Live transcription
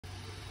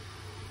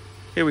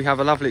Here we have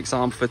a lovely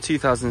example for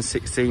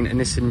 2016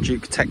 Nissan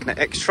Juke Tekna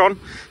XTRON.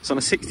 It's on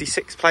a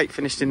 66 plate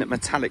finished in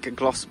metallic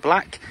gloss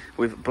black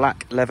with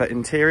black leather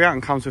interior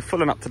and comes with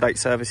full and up-to-date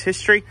service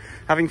history,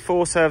 having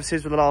 4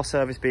 services with the last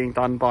service being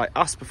done by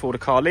us before the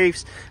car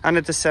leaves and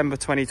a December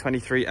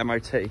 2023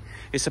 MOT.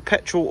 It's a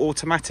petrol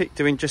automatic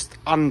doing just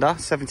under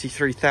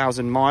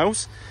 73,000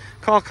 miles.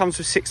 Car comes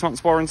with 6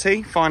 months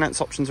warranty.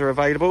 Finance options are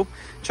available.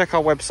 Check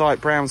our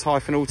website,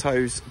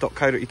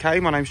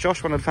 browns-autos.co.uk. My name's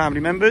Josh, one of the family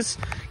members.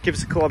 Give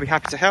us a call, I'll be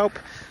happy to help.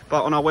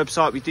 But on our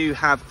website, we do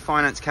have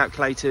finance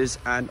calculators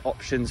and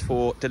options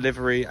for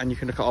delivery, and you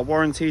can look at our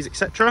warranties,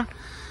 etc.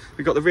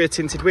 We've got the rear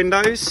tinted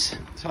windows.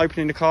 So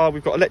opening the car,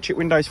 we've got electric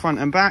windows front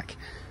and back,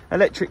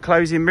 electric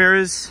closing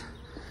mirrors.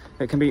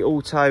 It can be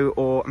auto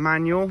or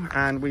manual.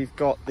 And we've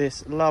got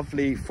this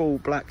lovely full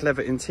black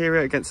leather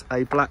interior against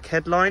a black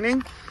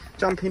headlining.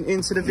 Jumping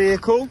into the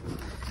vehicle, you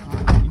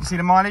can see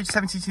the mileage,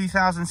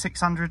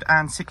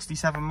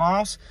 72,667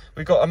 miles.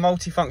 We've got a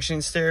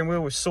multi-functioning steering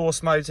wheel with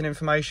source modes and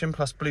information,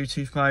 plus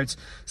Bluetooth modes,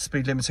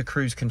 speed limiter,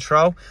 cruise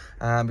control.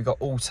 We've got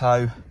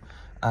auto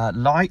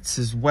lights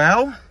as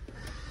well.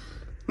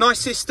 Nice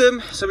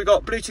system. So we've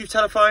got Bluetooth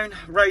telephone,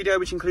 radio,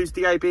 which includes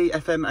DAB,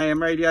 FM,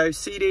 AM radio,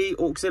 CD,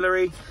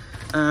 auxiliary.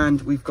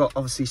 And we've got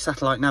obviously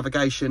satellite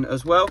navigation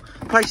as well.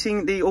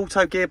 Placing the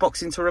auto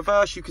gearbox into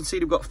reverse, you can see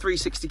we've got a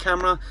 360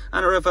 camera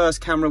and a reverse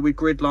camera with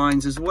grid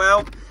lines as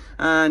well.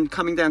 And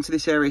coming down to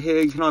this area here,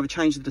 you can either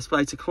change the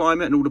display to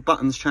climate and all the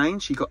buttons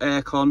change. You've got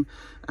aircon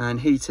and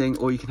heating,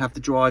 or you can have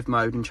the drive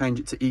mode and change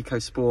it to eco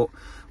sport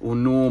or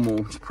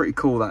normal. It's pretty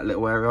cool, that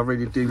little area. I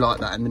really do like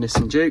that in the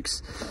Nissan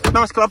Jukes.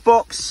 Nice glove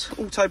box,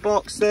 auto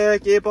box there,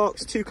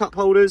 gearbox, 2 cup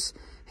holders,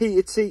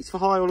 heated seats for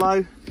high or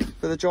low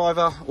for the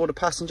driver or the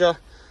passenger.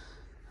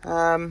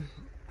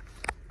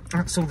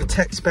 That's all the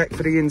tech spec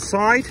for the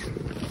inside.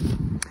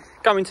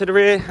 Going to the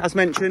rear, as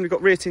mentioned, we've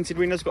got rear tinted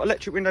windows, we've got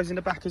electric windows in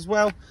the back as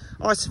well.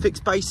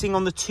 Isofix basing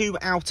on the 2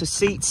 outer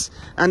seats,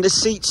 and the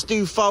seats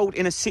do fold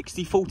in a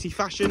 60-40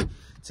 fashion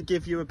to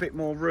give you a bit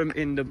more room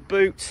in the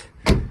boot.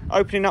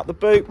 Opening up the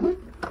boot,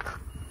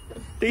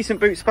 decent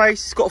boot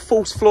space. It's got a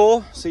false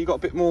floor, so you've got a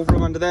bit more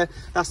room under there.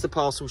 That's the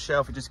parcel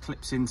shelf. It just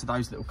clips into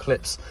those little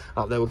clips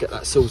up there. We'll get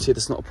that sorted.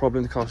 It's not a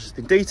problem. The car's just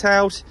been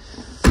detailed.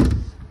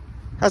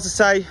 As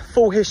I say,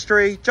 full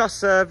history, just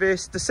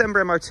service,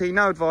 December MOT,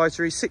 no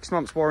advisory, 6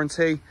 months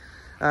warranty.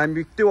 And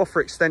we do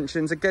offer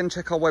extensions. Again,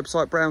 check our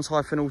website,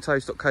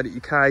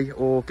 browns-autos.co.uk,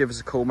 or give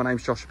us a call. My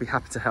name's Josh, I'll be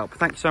happy to help.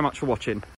 Thank you so much for watching.